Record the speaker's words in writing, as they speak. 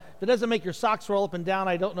If it doesn't make your socks roll up and down,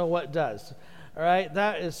 I don't know what does. All right,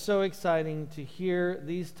 that is so exciting to hear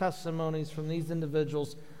these testimonies from these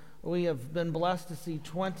individuals. We have been blessed to see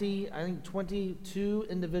 22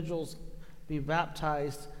 individuals be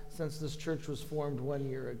baptized since this church was formed 1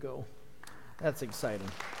 year ago. That's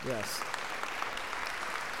exciting, yes.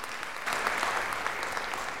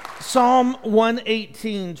 Psalm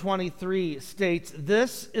 118:23 states,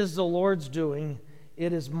 "This is the Lord's doing.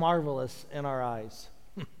 It is marvelous in our eyes."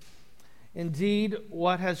 Indeed,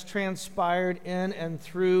 what has transpired in and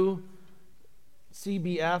through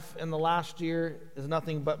CBF in the last year is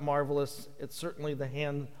nothing but marvelous. It's certainly the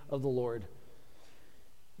hand of the Lord.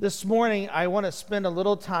 This morning, I want to spend a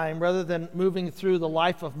little time, rather than moving through the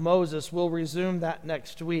life of Moses, we'll resume that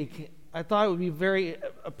next week. I thought it would be very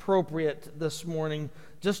appropriate this morning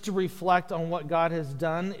just to reflect on what God has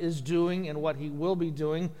done, is doing, and what he will be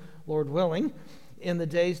doing, Lord willing, in the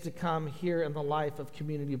days to come here in the life of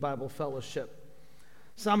Community Bible Fellowship.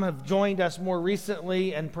 Some have joined us more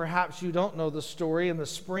recently, and perhaps you don't know the story. In the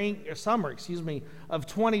summer of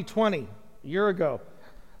 2020, a year ago,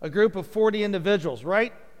 a group of 40 individuals,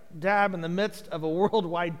 right dab in the midst of a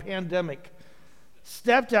worldwide pandemic,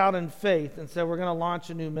 stepped out in faith and said, we're going to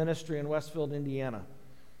launch a new ministry in Westfield, Indiana.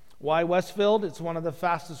 Why Westfield? It's one of the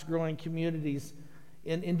fastest growing communities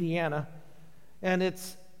in Indiana, and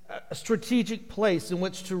it's a strategic place in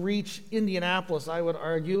which to reach Indianapolis, I would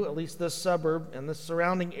argue, at least this suburb and the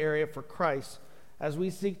surrounding area, for Christ, as we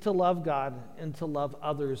seek to love God and to love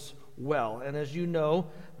others well. And as you know,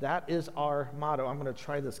 that is our motto. I'm going to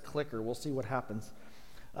try this clicker. We'll see what happens.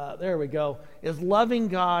 There we go. Is loving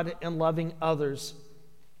God and loving others.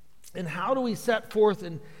 And how do we set forth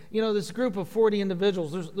in, this group of 40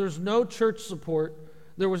 individuals? There's no church support.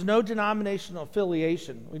 There was no denominational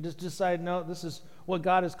affiliation. We just decided, no, this is what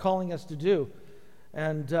God is calling us to do.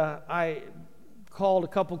 And I called a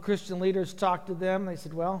couple Christian leaders, talked to them. They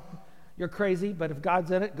said, well, you're crazy, but if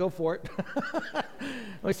God's in it, go for it.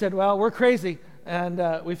 We said, well, we're crazy,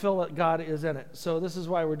 and we feel that God is in it. So this is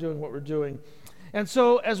why we're doing what we're doing. And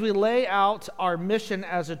so as we lay out our mission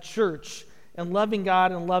as a church and loving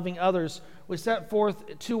God and loving others, we set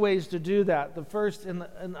forth two ways to do that. The first,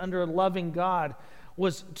 under loving God,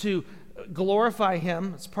 was to glorify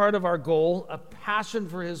him. It's part of our goal, a passion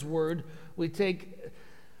for his word. We take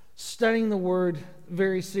studying the word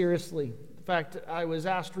very seriously. In fact, I was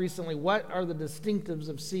asked recently, what are the distinctives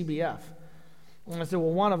of CBF? And I said,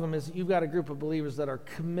 well, one of them is you've got a group of believers that are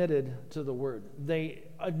committed to the word. They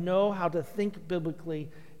know how to think biblically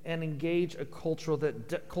and engage a culture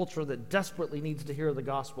that desperately needs to hear the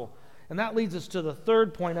gospel. And that leads us to the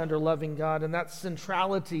third point under loving God, and that's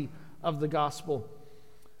centrality of the gospel.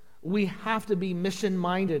 We have to be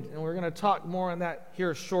mission-minded, and we're going to talk more on that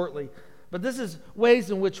here shortly. But this is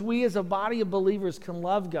ways in which we as a body of believers can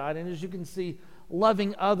love God. And as you can see,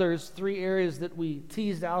 loving others, three areas that we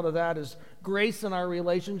teased out of that is grace in our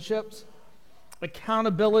relationships,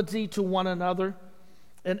 accountability to one another,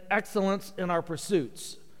 and excellence in our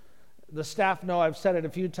pursuits. The staff know I've said it a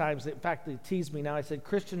few times. In fact, they tease me now. I said,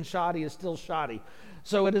 Christian shoddy is still shoddy.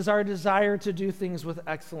 So it is our desire to do things with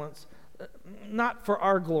excellence, not for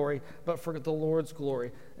our glory, but for the Lord's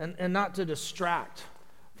glory, and not to distract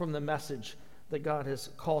from the message that God has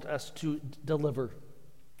called us to deliver.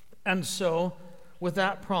 And so, with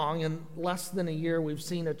that prong, in less than a year, we've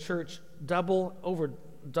seen a church double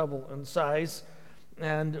in size,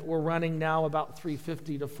 and we're running now about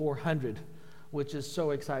 350 to 400, which is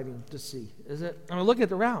so exciting to see, is it? I mean, look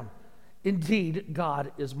at around. Indeed,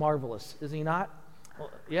 God is marvelous, is he not?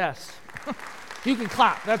 Well, yes. You can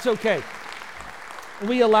clap, that's okay.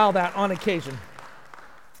 We allow that on occasion.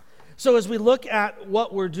 So as we look at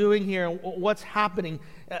what we're doing here and what's happening,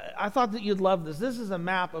 I thought that you'd love this. This is a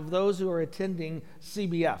map of those who are attending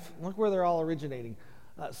CBF. Look where they're all originating.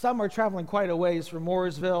 Some are traveling quite a ways from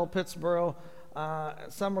Mooresville, Pittsburgh.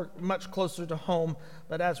 Some are much closer to home.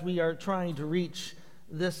 But as we are trying to reach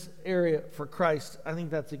this area for Christ, I think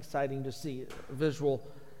that's exciting to see a visual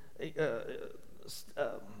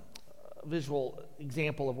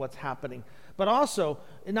example of what's happening. But also,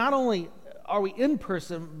 not only are we in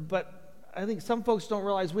person, but I think some folks don't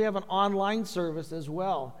realize we have an online service as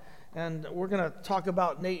well. And we're going to talk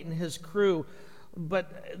about Nate and his crew.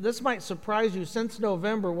 But this might surprise you. Since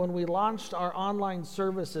November, when we launched our online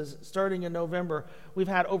services, starting in November, we've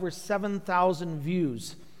had over 7,000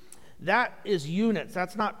 views. That is units.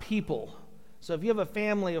 That's not people. So if you have a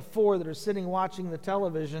family of 4 that are sitting watching the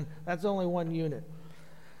television, that's only one unit.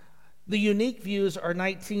 The unique views are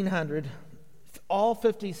 1,900. All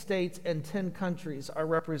 50 states and 10 countries are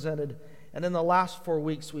represented. And in the last 4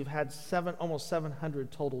 weeks, we've had almost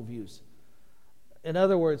 700 total views. In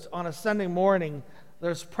other words, on a Sunday morning,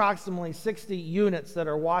 there's approximately 60 units that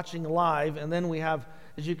are watching live, and then we have,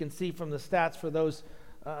 as you can see from the stats, for those,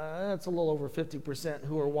 that's a little over 50%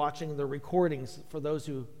 who are watching the recordings. For those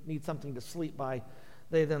who need something to sleep by,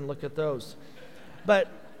 they then look at those.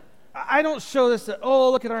 But I don't show this,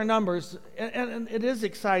 look at our numbers, and it is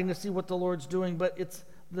exciting to see what the Lord's doing, but it's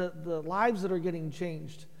the lives that are getting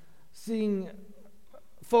changed. Seeing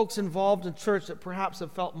folks involved in church that perhaps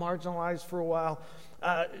have felt marginalized for a while,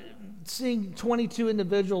 seeing 22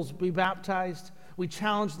 individuals be baptized. We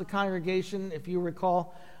challenged the congregation, if you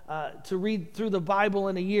recall, to read through the Bible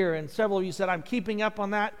in a year, and several of you said, I'm keeping up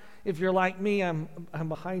on that. If you're like me, I'm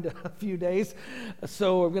behind a few days,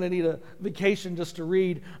 so I'm going to need a vacation just to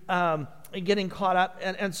read, and getting caught up.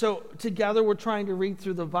 And so together we're trying to read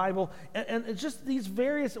through the Bible, and it's just these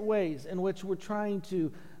various ways in which we're trying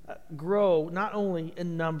to grow, not only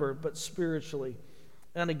in number, but spiritually.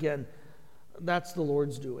 And again, that's the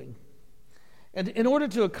Lord's doing. And in order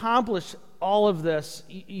to accomplish all of this,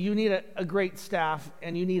 you need a great staff,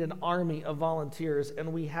 and you need an army of volunteers,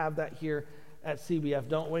 and we have that here at CBF,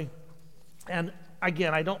 don't we? And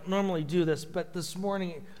again, I don't normally do this, but this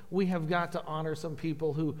morning we have got to honor some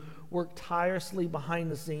people who work tirelessly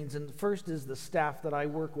behind the scenes. And first is the staff that I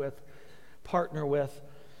work with, partner with.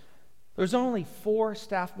 There's only 4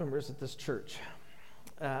 staff members at this church,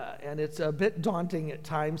 and it's a bit daunting at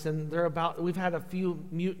times. And we've had a few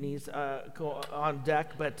mutinies go on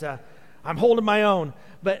deck, but I'm holding my own.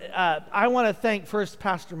 But I want to thank first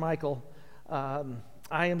Pastor Michael.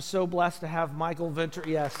 I am so blessed to have Michael Venter.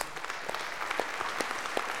 Yes.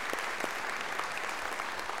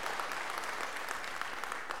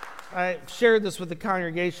 I shared this with the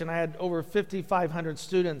congregation. I had over 5,500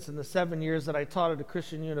 students in the 7 years that I taught at a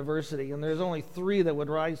Christian university, and there's only 3 that would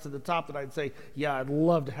rise to the top that I'd say, yeah, I'd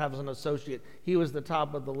love to have as an associate. He was the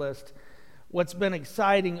top of the list. What's been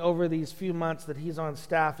exciting over these few months that he's on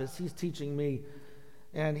staff is he's teaching me,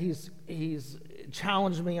 and he's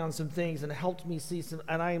challenged me on some things and helped me see some,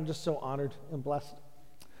 and I am just so honored and blessed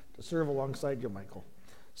to serve alongside you, Michael.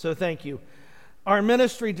 So thank you. Our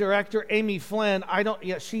ministry director, Amy Flynn,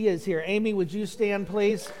 she is here. Amy, would you stand,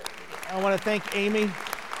 please? I want to thank Amy.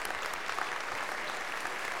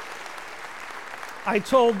 I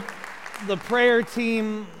told the prayer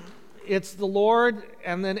team it's the Lord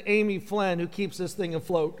and then Amy Flynn who keeps this thing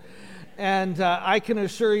afloat. And I can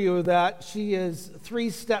assure you that she is 3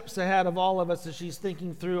 steps ahead of all of us as she's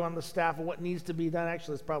thinking through on the staff of what needs to be done.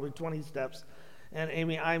 Actually, it's probably 20 steps. And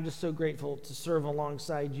Amy, I'm just so grateful to serve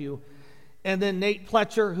alongside you. And then Nate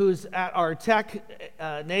Pletcher, who's at our tech.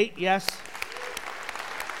 Nate, yes.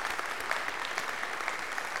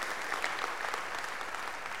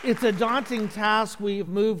 It's a daunting task. We've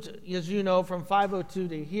moved, as you know, from 502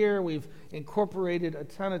 to here. We've incorporated a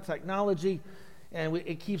ton of technology, and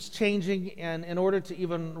it keeps changing. And in order to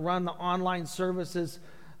even run the online services,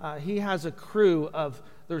 he has a crew of,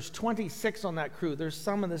 there's 26 on that crew. There's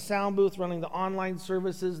some in the sound booth running the online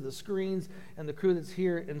services, the screens, and the crew that's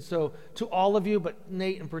here. And so to all of you, but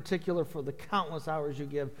Nate in particular, for the countless hours you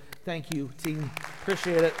give, thank you, team.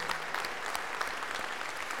 Appreciate it.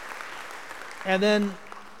 And then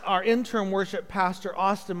our interim worship pastor,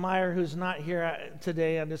 Austin Meyer, who's not here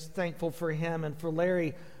today. I'm just thankful for him and for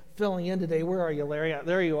Larry filling in today. Where are you, Larry?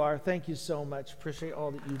 There you are. Thank you so much. Appreciate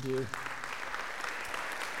all that you do.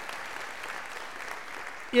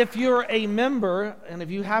 If you're a member, and if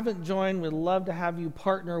you haven't joined, we'd love to have you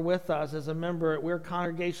partner with us as a member. We're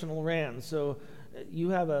Congregational RAN, so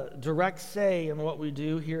you have a direct say in what we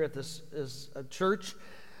do here at this as a church.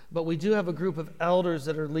 But we do have a group of elders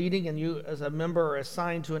that are leading, and you as a member are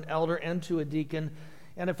assigned to an elder and to a deacon.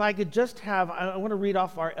 And if I could just I want to read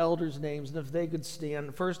off our elders' names, and if they could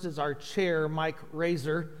stand. First is our chair, Mike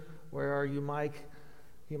Razor. Where are you, Mike?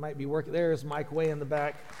 He might be working. There is Mike way in the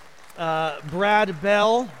back. Brad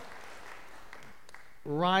Bell,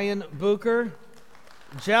 Ryan Booker,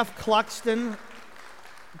 Jeff Cluxton,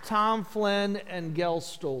 Tom Flynn, and Gail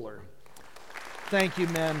Stoller. Thank you,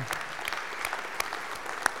 men.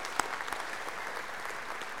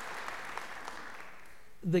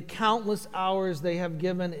 The countless hours they have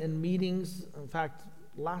given in meetings. In fact,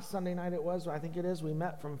 last Sunday night I think it is, we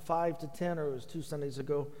met from 5 to 10, or it was 2 Sundays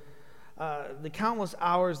ago. The countless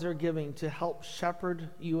hours they're giving to help shepherd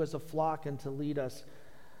you as a flock and to lead us.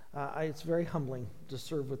 It's very humbling to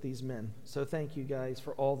serve with these men. So thank you guys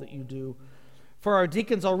for all that you do. For our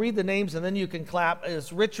deacons, I'll read the names and then you can clap.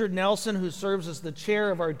 It's Richard Nelson, who serves as the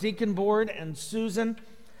chair of our deacon board, and Susan.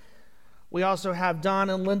 We also have Don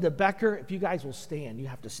and Linda Becker. If you guys will stand, you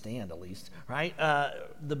have to stand at least, right?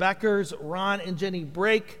 The Beckers, Ron and Jenny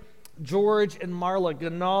Brake, George and Marla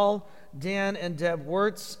Ganal, Dan and Deb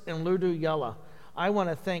Wirtz, and Ludu Yella. I want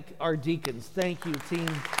to thank our deacons. Thank you, team,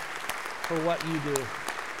 for what you do.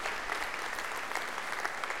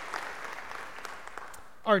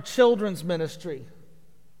 Our children's ministry.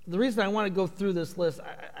 The reason I want to go through this list,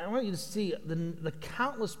 I want you to see the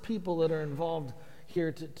countless people that are involved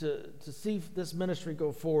here to see this ministry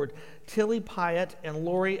go forward. Tilly Pyatt and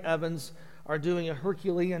Lori Evans are doing a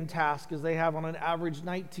Herculean task, as they have on an average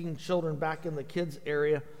 19 children back in the kids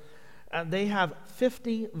area. They have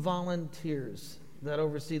 50 volunteers that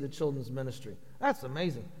oversee the children's ministry. That's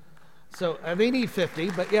amazing. So they need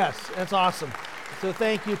 50, but yes, that's awesome. So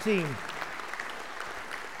thank you, team.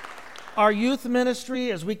 Our youth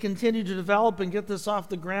ministry, as we continue to develop and get this off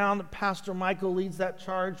the ground, Pastor Michael leads that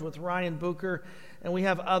charge with Ryan Booker, and we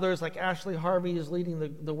have others like Ashley Harvey who's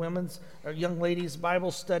leading the women's or young ladies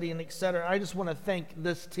Bible study and etc. I just want to thank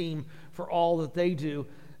this team for all that they do,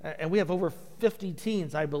 and we have over 50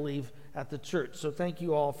 teens, I believe, at the church. So thank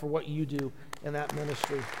you all for what you do in that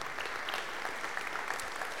ministry.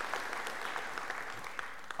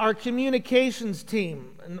 Our communications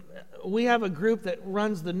team, we have a group that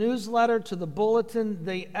runs the newsletter to the bulletin.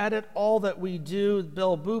 They edit all that we do.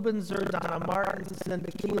 Bill Bubenzer, Donna Martin,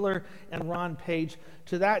 Cindy Keeler, and Ron Page.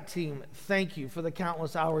 To that team, thank you for the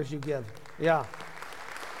countless hours you give. Yeah.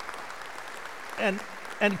 And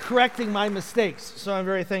correcting my mistakes. So I'm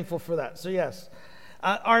very thankful for that. So yes.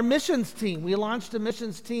 Our missions team, we launched a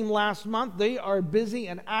missions team last month. They are busy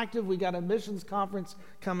and active. We got a missions conference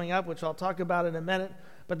coming up, which I'll talk about in a minute.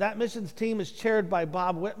 But that missions team is chaired by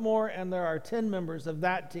Bob Whitmore, and there are 10 members of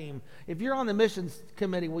that team. If you're on the missions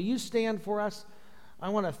committee, will you stand for us? I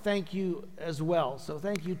want to thank you as well. So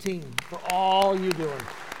thank you, team, for all you're doing.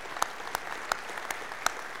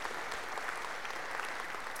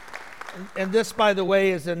 And this, by the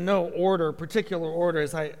way, is in no particular order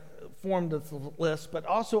as I formed this list, but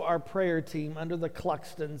also our prayer team under the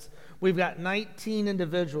Cluxtons. We've got 19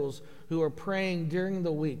 individuals who are praying during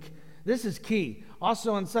the week. This is key.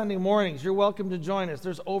 Also on Sunday mornings, you're welcome to join us.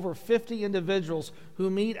 There's over 50 individuals who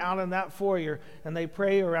meet out in that foyer, and they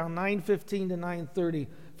pray around 9:15 to 9:30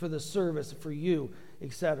 for the service, for you,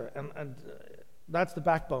 etc. And that's the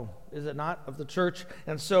backbone, is it not, of the church?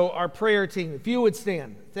 And so our prayer team, if you would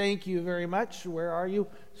stand. Thank you very much. Where are you?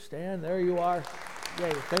 Stand. There you are.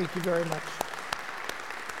 Yay. Thank you very much.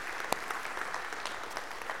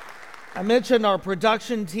 I mentioned our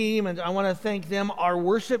production team, and I want to thank them. Our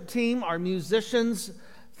worship team, our musicians,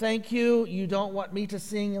 thank you. You don't want me to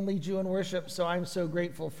sing and lead you in worship, so I'm so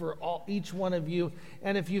grateful for each one of you.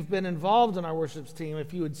 And if you've been involved in our worship team,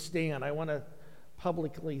 if you would stand, I want to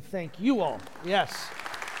publicly thank you all. Yes.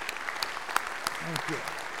 Thank you.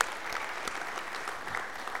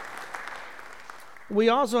 We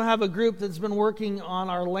also have a group that's been working on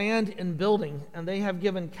our land and building, and they have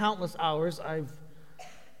given countless hours. I've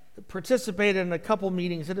participated in a couple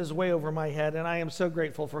meetings. It is way over my head, and I am so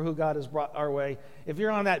grateful for who God has brought our way. If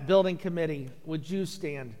you're on that building committee, would you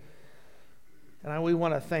stand? And we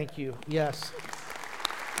want to thank you. Yes.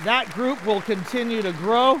 That group will continue to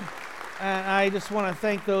grow, and I just want to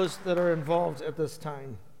thank those that are involved at this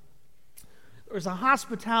time. There's a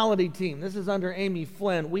hospitality team. This is under Amy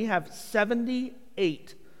Flynn. We have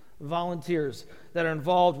 78 volunteers that are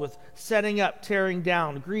involved with setting up, tearing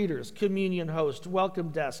down, greeters, communion host, welcome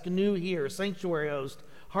desk, new here, sanctuary host,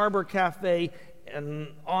 harbor cafe, and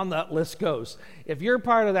on that list goes. If you're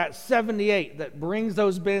part of that 78 that brings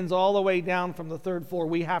those bins all the way down from the third floor,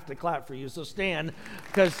 we have to clap for you. So stand,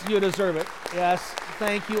 because you deserve it. Yes,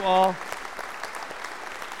 thank you all.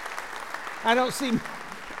 I don't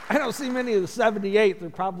see many of the 78. They're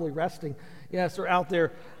probably resting. Yes, they're out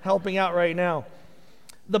there helping out right now.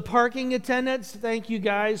 The parking attendants, thank you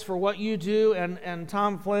guys for what you do, and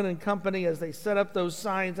Tom Flynn and company as they set up those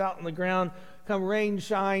signs out on the ground. Come rain,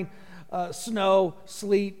 shine, snow,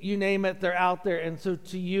 sleet, you name it, they're out there. And so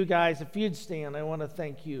to you guys, if you'd stand, I want to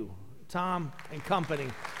thank you, Tom and company.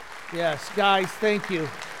 Yes, guys, thank you.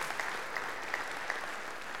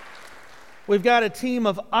 We've got a team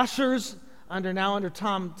of ushers under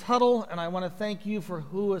Tom Tuttle, and I want to thank you for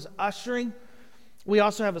who is ushering. We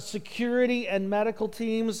also have a security and medical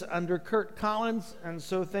teams under Kurt Collins, and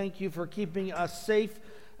so thank you for keeping us safe.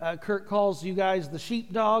 Kurt calls you guys the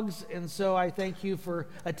sheepdogs, and so I thank you for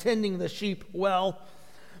attending the sheep well.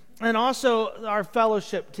 And also our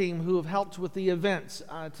fellowship team who have helped with the events.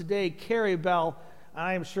 Today, Carrie Bell,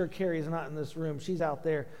 I am sure Carrie is not in this room, she's out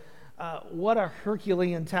there. What a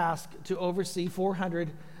Herculean task to oversee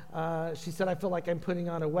 400. She said, I feel like I'm putting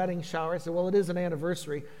on a wedding shower. I said, well, it is an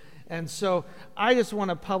anniversary. And so I just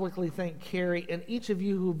want to publicly thank Carrie and each of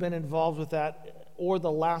you who've been involved with that or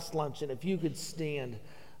the last luncheon. If you could stand,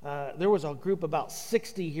 There was a group about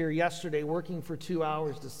 60 here yesterday working for 2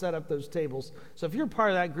 hours to set up those tables. So if you're part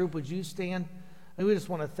of that group, would you stand? And we just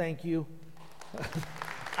want to thank you.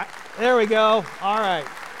 There we go. All right.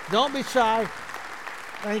 Don't be shy.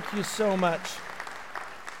 Thank you so much.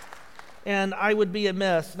 And I would be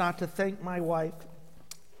amiss not to thank my wife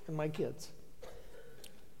and my kids,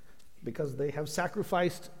 because they have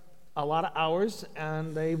sacrificed a lot of hours,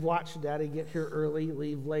 and they've watched Daddy get here early,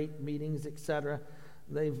 leave late, meetings, etc.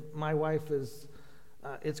 My wife is,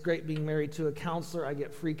 it's great being married to a counselor. I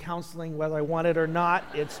get free counseling whether I want it or not.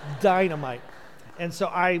 It's dynamite. And so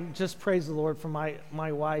I just praise the Lord for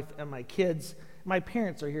my wife and my kids. My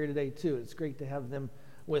parents are here today too. It's great to have them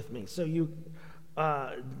with me. So you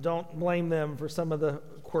don't blame them for some of the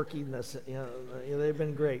quirkiness. They've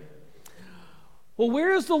been great. Well,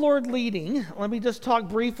 where is the Lord leading? Let me just talk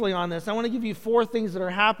briefly on this. I want to give you 4 things that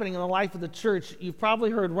are happening in the life of the church. You've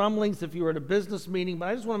probably heard rumblings if you were at a business meeting, but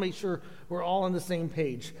I just want to make sure we're all on the same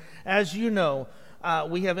page. As you know,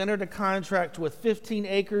 we have entered a contract with 15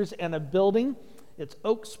 acres and a building. It's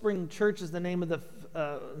Oak Spring Church is the name of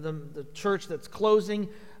the church that's closing.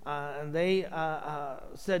 And they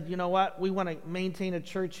said, you know what, we want to maintain a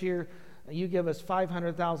church here. You give us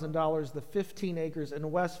 $500,000. The 15 acres in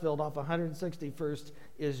Westfield off 161st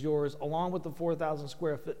is yours, along with the 4,000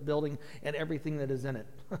 square foot building and everything that is in it.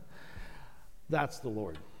 That's the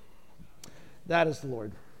Lord. That is the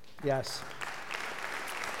Lord. Yes.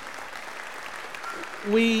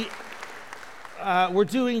 We're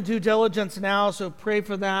doing due diligence now, so pray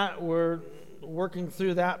for that. We're working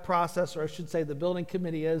through that process, or I should say the building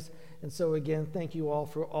committee is. And so again, thank you all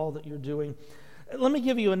for all that you're doing. Let me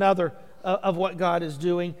give you another of what God is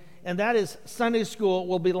doing, and that is Sunday school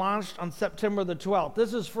will be launched on September the 12th.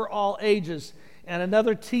 This is for all ages, and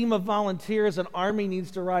another team of volunteers, an army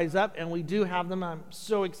needs to rise up, and we do have them. I'm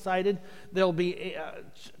so excited. There'll be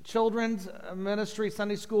children's ministry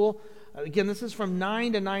Sunday school. Again, this is from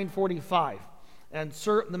 9 to 9:45. And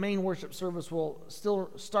the main worship service will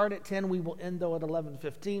still start at 10. We will end, though, at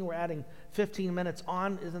 11:15. We're adding 15 minutes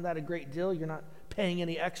on. Isn't that a great deal? You're not paying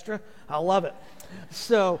any extra. I love it.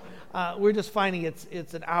 So we're just finding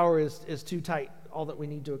it's an hour is too tight, all that we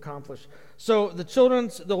need to accomplish. So the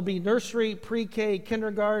children's, there'll be nursery, pre-K,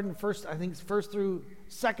 kindergarten, first through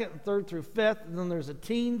second, and third through fifth. And then there's a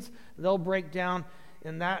teens. They'll break down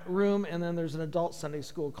in that room, and then there's an adult Sunday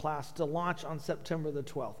school class to launch on September the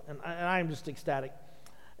 12th. And I'm just ecstatic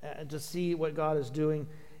to see what God is doing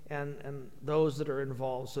and those that are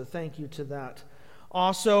involved. So thank you to that.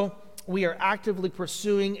 Also, we are actively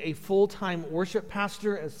pursuing a full-time worship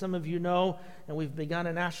pastor, as some of you know, and we've begun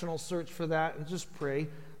a national search for that. And just pray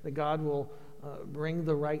that God will bring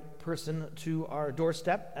the right person to our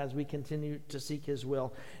doorstep as we continue to seek His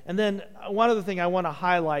will. And then one other thing I want to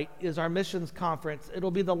highlight is our missions conference.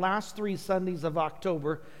 It'll be the last 3 Sundays of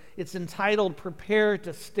October. It's entitled Prepare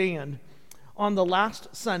to Stand. On the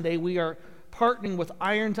last Sunday, we are partnering with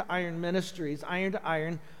Iron to Iron Ministries. Iron to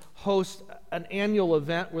Iron hosts an annual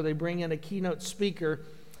event where they bring in a keynote speaker,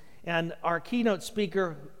 and our keynote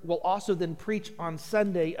speaker will also then preach on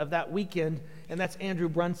Sunday of that weekend, and that's Andrew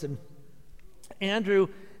Brunson. Andrew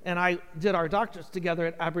and I did our doctorates together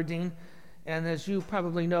at Aberdeen, and as you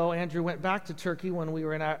probably know, Andrew went back to Turkey when we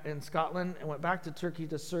were in Scotland, and went back to Turkey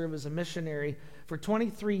to serve as a missionary for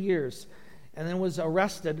 23 years, and then was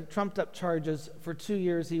arrested, trumped up charges. For 2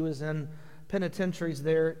 years he was in penitentiaries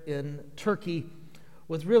there in Turkey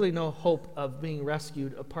with really no hope of being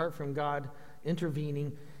rescued apart from God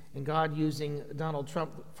intervening and God using Donald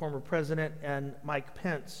Trump, former president, and Mike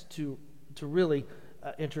Pence to really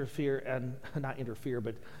interfere, and not interfere,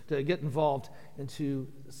 but to get involved and to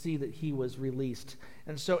see that he was released.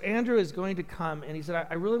 And so Andrew is going to come, and he said,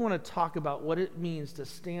 I really want to talk about what it means to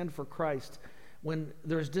stand for Christ when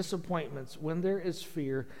there's disappointments, when there is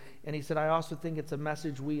fear. And he said, I also think it's a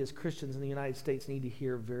message we as Christians in the United States need to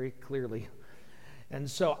hear very clearly. And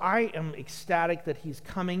so I am ecstatic that he's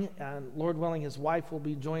coming, and Lord willing, his wife will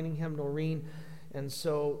be joining him, Noreen. And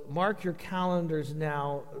so mark your calendars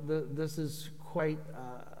now. This is quite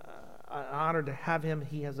an honor to have him.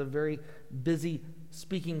 He has a very busy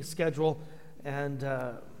speaking schedule, and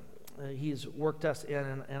he's worked us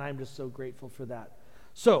in, and I'm just so grateful for that.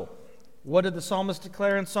 So, what did the psalmist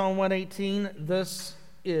declare in Psalm 118? This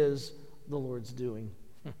is the Lord's doing.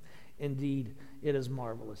 Indeed, it is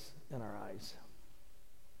marvelous in our eyes.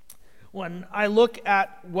 When I look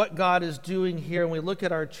at what God is doing here, and we look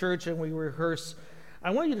at our church and we rehearse,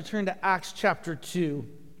 I want you to turn to Acts chapter 2.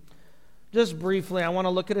 Just briefly, I want to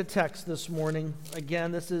look at a text this morning.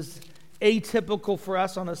 Again, this is atypical for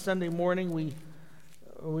us on a Sunday morning.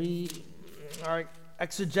 We are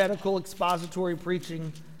exegetical, expository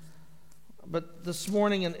preaching But this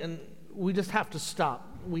morning, and we just have to stop.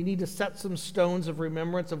 We need to set some stones of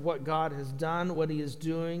remembrance of what God has done, what he is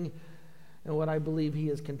doing, and what I believe he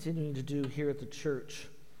is continuing to do here at the church.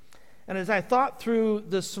 And as I thought through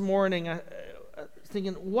this morning,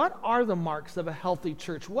 thinking, what are the marks of a healthy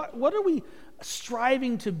church? What are we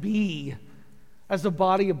striving to be as a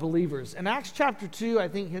body of believers? And Acts chapter 2, I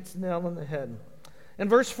think, hits the nail on the head. In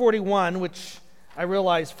verse 41, which I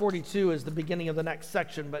realize 42 is the beginning of the next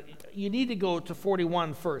section, but you need to go to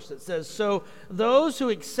 41 first. It says, so those who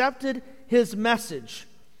accepted his message,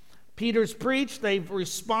 Peter's preached, they've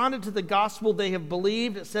responded to the gospel, they have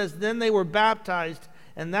believed. It says, then they were baptized,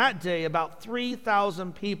 and that day about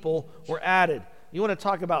 3,000 people were added. You want to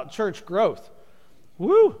talk about church growth.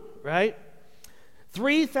 Woo, right?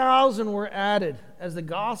 3,000 were added as the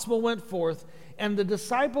gospel went forth, and the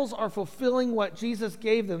disciples are fulfilling what Jesus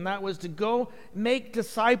gave them. That was to go make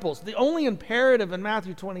disciples. The only imperative in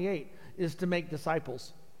Matthew 28 is to make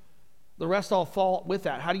disciples. The rest all fall with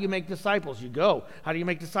that. How do you make disciples? You go. How do you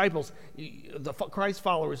make disciples? The Christ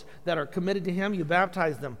followers that are committed to him, you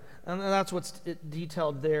baptize them. And that's what's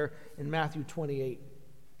detailed there in Matthew 28.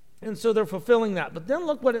 And so they're fulfilling that. But then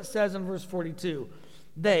look what it says in verse 42.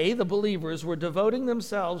 They, the believers, were devoting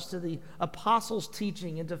themselves to the apostles'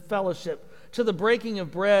 teaching and to fellowship, to the breaking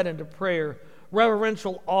of bread and to prayer.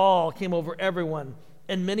 Reverential awe came over everyone,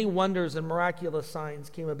 and many wonders and miraculous signs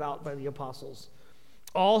came about by the apostles.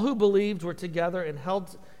 All who believed were together and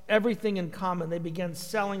held everything in common. They began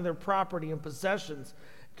selling their property and possessions,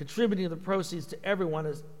 contributing the proceeds to everyone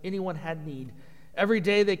as anyone had need. Every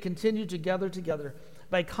day they continued to gather together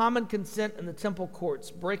by common consent in the temple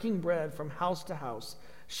courts, breaking bread from house to house,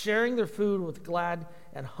 sharing their food with glad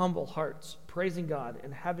and humble hearts, praising God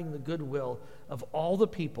and having the goodwill of all the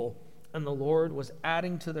people. And the Lord was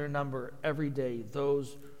adding to their number every day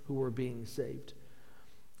those who were being saved.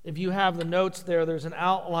 If you have the notes there, there's an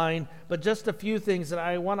outline, but just a few things that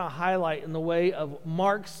I want to highlight in the way of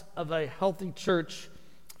marks of a healthy church.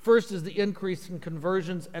 First is the increase in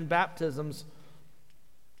conversions and baptisms.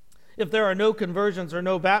 If there are no conversions or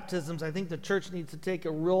no baptisms, I think the church needs to take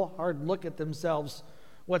a real hard look at themselves,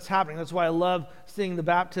 what's happening. That's why I love seeing the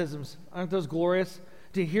baptisms. Aren't those glorious?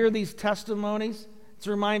 To hear these testimonies, it's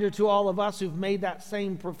a reminder to all of us who've made that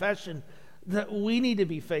same profession that we need to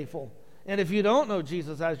be faithful. And if you don't know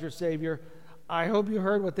Jesus as your Savior, I hope you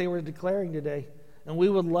heard what they were declaring today. And we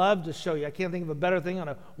would love to show you. I can't think of a better thing on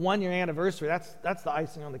a one-year anniversary. That's the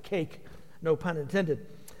icing on the cake, no pun intended.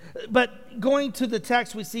 But going to the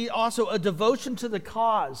text, we see also a devotion to the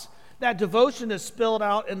cause. That devotion is spelled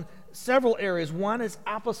out in several areas. One is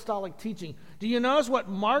apostolic teaching. Do you notice what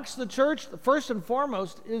marks the church? First and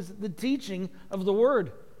foremost is the teaching of the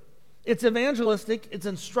Word. It's evangelistic, it's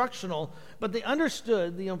instructional, but they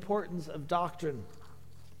understood the importance of doctrine.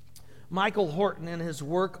 Michael Horton, in his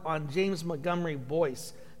work on James Montgomery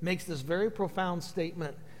Boyce, makes this very profound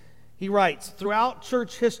statement. He writes, throughout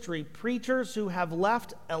church history, preachers who have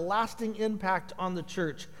left a lasting impact on the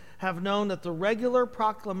church have known that the regular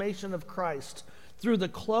proclamation of Christ through the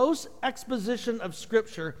close exposition of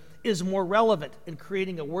Scripture is more relevant in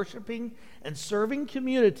creating a worshiping and serving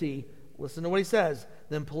community, listen to what he says,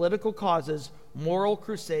 than political causes, moral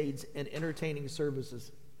crusades, and entertaining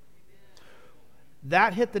services.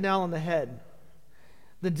 That hit the nail on the head.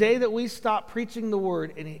 The day that we stop preaching the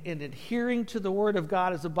Word and adhering to the Word of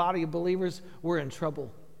God as a body of believers, we're in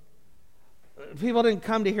trouble. People didn't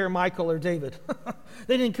come to hear Michael or David.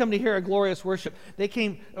 They didn't come to hear a glorious worship. They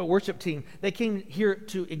came, a worship team. They came here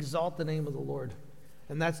to exalt the name of the Lord.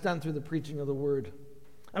 And that's done through the preaching of the Word.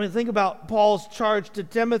 I mean, think about Paul's charge to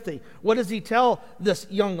Timothy. What does he tell this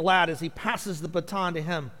young lad as he passes the baton to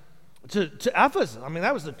him? To Ephesus. I mean,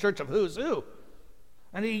 that was the church of who's who.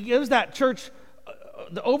 And he gives that church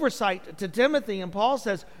the oversight to Timothy, and Paul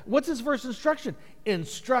says, what's his first instruction?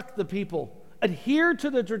 Instruct the people. Adhere to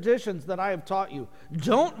the traditions that I have taught you.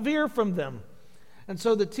 Don't veer from them. And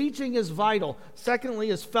so the teaching is vital. Secondly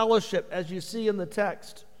is fellowship, as you see in the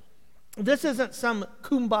text. This isn't some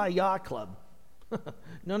kumbaya club.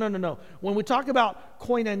 No. When we talk about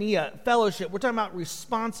koinonia, fellowship, we're talking about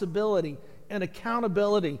responsibility and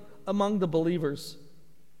accountability among the believers.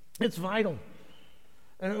 It's vital.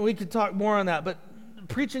 And we could talk more on that, but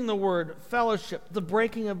preaching the Word, fellowship, the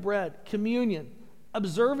breaking of bread, communion,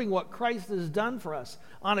 observing what Christ has done for us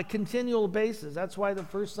on a continual basis. That's why the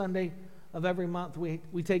first Sunday of every month we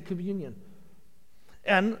take communion.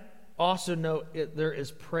 And also note, there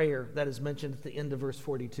is prayer that is mentioned at the end of verse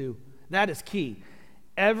 42. That is key.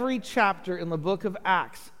 Every chapter in the book of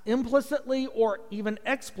Acts, implicitly or even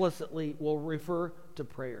explicitly, will refer to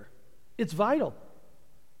prayer. It's vital.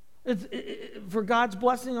 For God's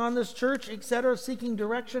blessing on this church, etc., seeking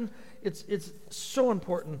direction, it's so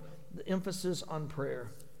important, the emphasis on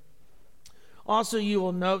prayer. Also, you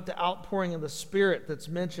will note the outpouring of the Spirit that's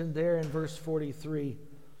mentioned there in verse 43.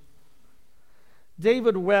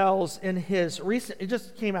 David Wells, in his it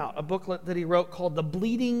just came out, a booklet that he wrote called The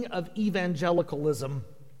Bleeding of Evangelicalism.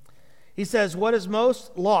 He says, what is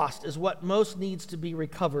most lost is what most needs to be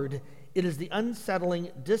recovered. It is the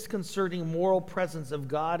unsettling, disconcerting moral presence of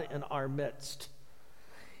God in our midst.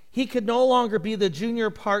 He could no longer be the junior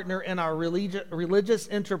partner in our religious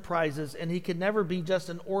enterprises, and he could never be just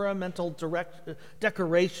an ornamental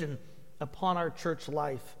decoration upon our church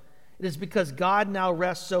life. It is because God now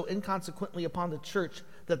rests so inconsequently upon the church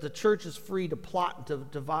that the church is free to plot and to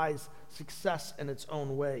devise success in its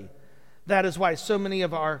own way. That is why so many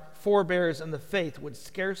of our forebears in the faith would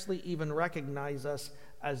scarcely even recognize us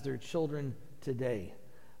as their children today.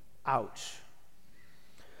 Ouch.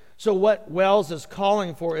 So what Wells is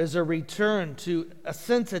calling for is a return to a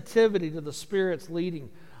sensitivity to the Spirit's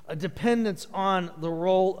leading, a dependence on the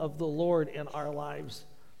role of the Lord in our lives.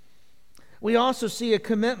 We also see a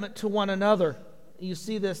commitment to one another. You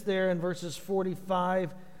see this there in verses 44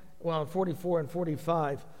 and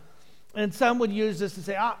 45. And some would use this to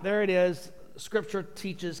say, there it is. Scripture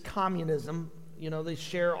teaches communism. They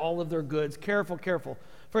share all of their goods. Careful.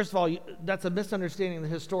 First of all, that's a misunderstanding of the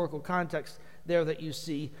historical context there that you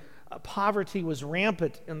see. Poverty was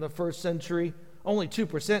rampant in the first century. Only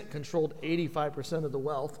 2% controlled 85% of the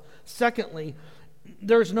wealth. Secondly,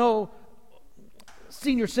 there's no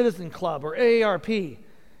senior citizen club or AARP.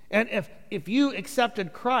 And if you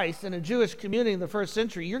accepted Christ in a Jewish community in the first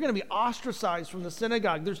century, you're going to be ostracized from the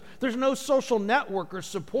synagogue. There's no social network or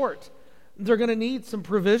support. They're going to need some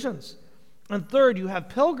provisions. And third, you have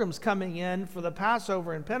pilgrims coming in for the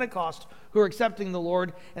Passover and Pentecost who are accepting the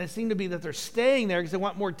Lord, and it seemed to be that they're staying there because they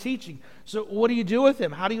want more teaching. So what do you do with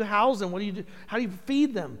them? How do you house them? What do you do? How do you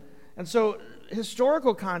feed them? And so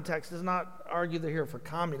historical context does not argue they're here for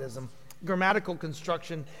communism. Grammatical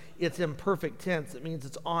construction, it's imperfect tense. It means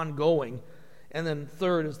it's ongoing. And then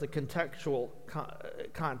third is the contextual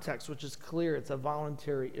context, which is clear. It's a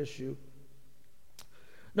voluntary issue.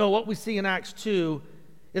 No, what we see in Acts 2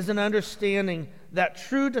 is an understanding that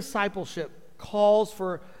true discipleship calls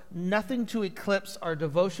for nothing to eclipse our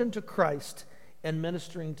devotion to Christ and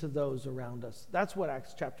ministering to those around us. That's what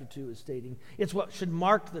Acts chapter 2 is stating. It's what should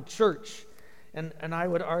mark the church, and I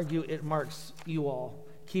would argue it marks you all.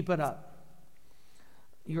 Keep it up.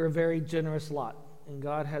 You're a very generous lot, and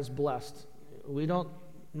God has blessed. We don't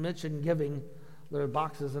mention giving. There are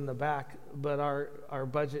boxes in the back, but our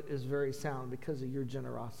budget is very sound because of your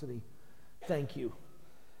generosity. Thank you.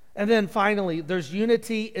 And then finally, there's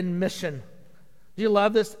unity in mission. Do you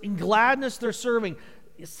love this? In gladness they're serving.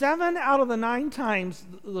 7 out of the 9 times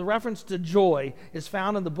the reference to joy is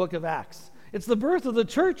found in the book of Acts. It's the birth of the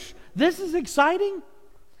church. This is exciting.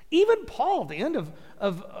 Even Paul, at the end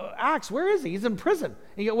of Acts, where is he? He's in prison.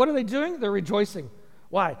 And yet what are they doing? They're rejoicing.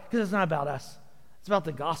 Why? Because it's not about us. It's about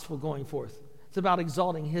the gospel going forth. It's about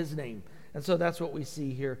exalting his name. And so that's what we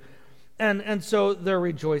see here. And so they're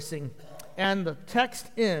rejoicing. And the text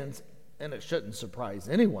ends, and it shouldn't surprise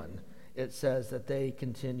anyone, it says that they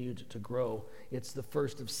continued to grow. It's the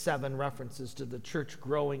first of 7 references to the church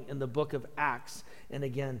growing in the book of Acts. And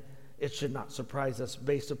again, it should not surprise us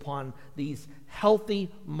based upon these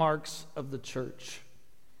healthy marks of the church.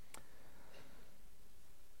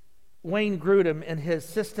 Wayne Grudem, in his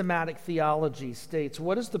systematic theology, states,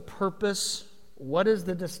 what is the purpose? What is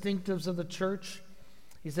the distinctives of the church?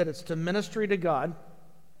 He said it's to ministry to God.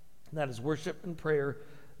 That is worship and prayer.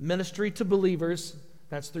 Ministry to believers.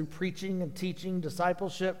 That's through preaching and teaching,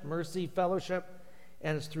 discipleship, mercy, fellowship.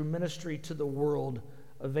 And it's through ministry to the world,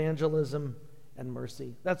 evangelism and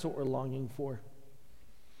mercy. That's what we're longing for.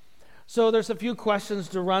 So there's a few questions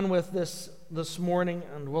to run with this morning,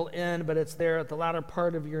 and we'll end, but it's there at the latter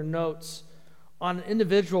part of your notes. On an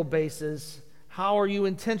individual basis, how are you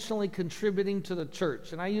intentionally contributing to the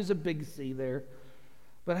church? And I use a big C there.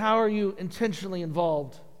 But how are you intentionally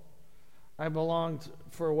involved? I belonged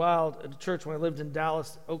for a while at a church when I lived in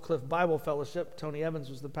Dallas, Oak Cliff Bible Fellowship. Tony Evans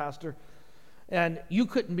was the pastor. And you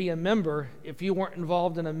couldn't be a member if you weren't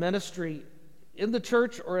involved in a ministry in the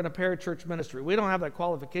church or in a parachurch ministry. We don't have that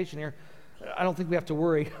qualification here. I don't think we have to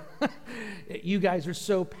worry. You guys are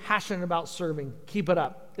so passionate about serving. Keep it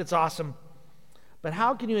up. It's awesome. But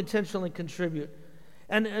how can you intentionally contribute?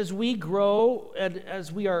 And as we grow, and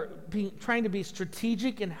as we are trying to be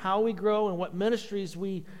strategic in how we grow and what ministries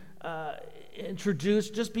we introduce,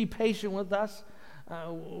 just be patient with us.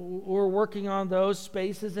 We're working on those.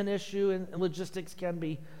 Space is an issue, and logistics can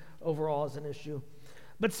be overall as an issue.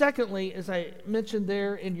 But secondly, as I mentioned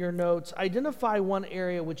there in your notes, identify one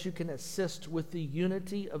area which you can assist with the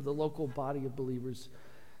unity of the local body of believers.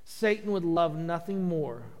 Satan would love nothing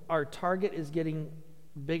more. Our target is getting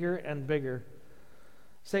bigger and bigger.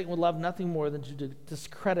 Satan would love nothing more than to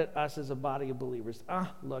discredit us as a body of believers.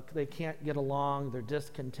 Look, they can't get along. They're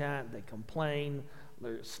discontent. They complain.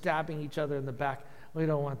 They're stabbing each other in the back. We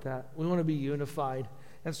don't want that. We want to be unified.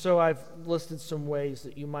 And so I've listed some ways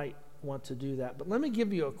that you might want to do that. But let me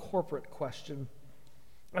give you a corporate question.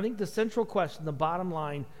 I think the central question, the bottom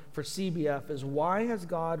line for CBF is, why has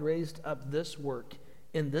God raised up this work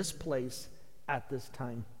in this place at this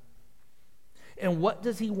time? And what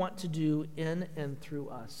does he want to do in and through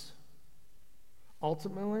us?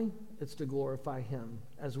 Ultimately, it's to glorify him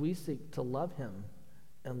as we seek to love him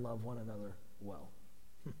and love one another well.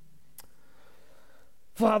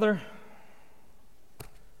 Father,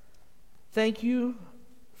 thank you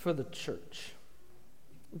for the church.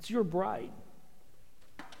 It's your bride.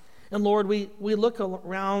 And Lord, we look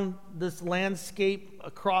around this landscape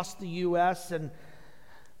across the U.S., and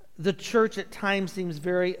the church at times seems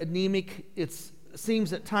very anemic. It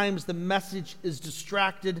seems at times the message is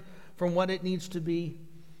distracted from what it needs to be.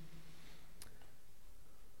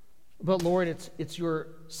 But Lord, it's your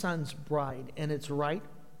son's bride, and it's right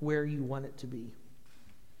where you want it to be.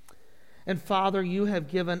 And Father, you have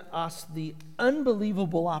given us the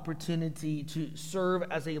unbelievable opportunity to serve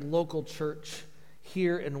as a local church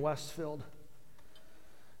here in Westfield.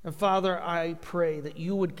 And Father, I pray that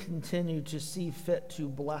you would continue to see fit to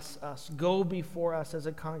bless us. Go before us as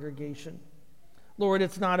a congregation. Lord,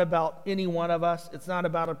 it's not about any one of us. It's not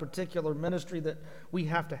about a particular ministry that we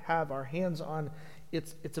have to have our hands on.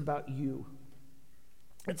 It's about you.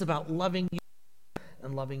 It's about loving you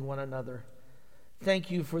and loving one another.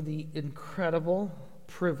 Thank you for the incredible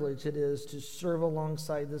privilege it is to serve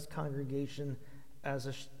alongside this congregation as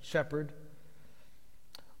a shepherd.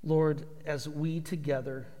 Lord, as we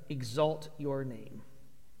together exalt your name,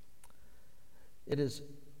 it is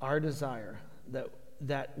our desire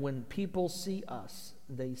that when people see us,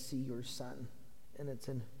 they see your Son. And it's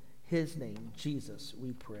in his name, Jesus,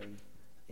 we pray.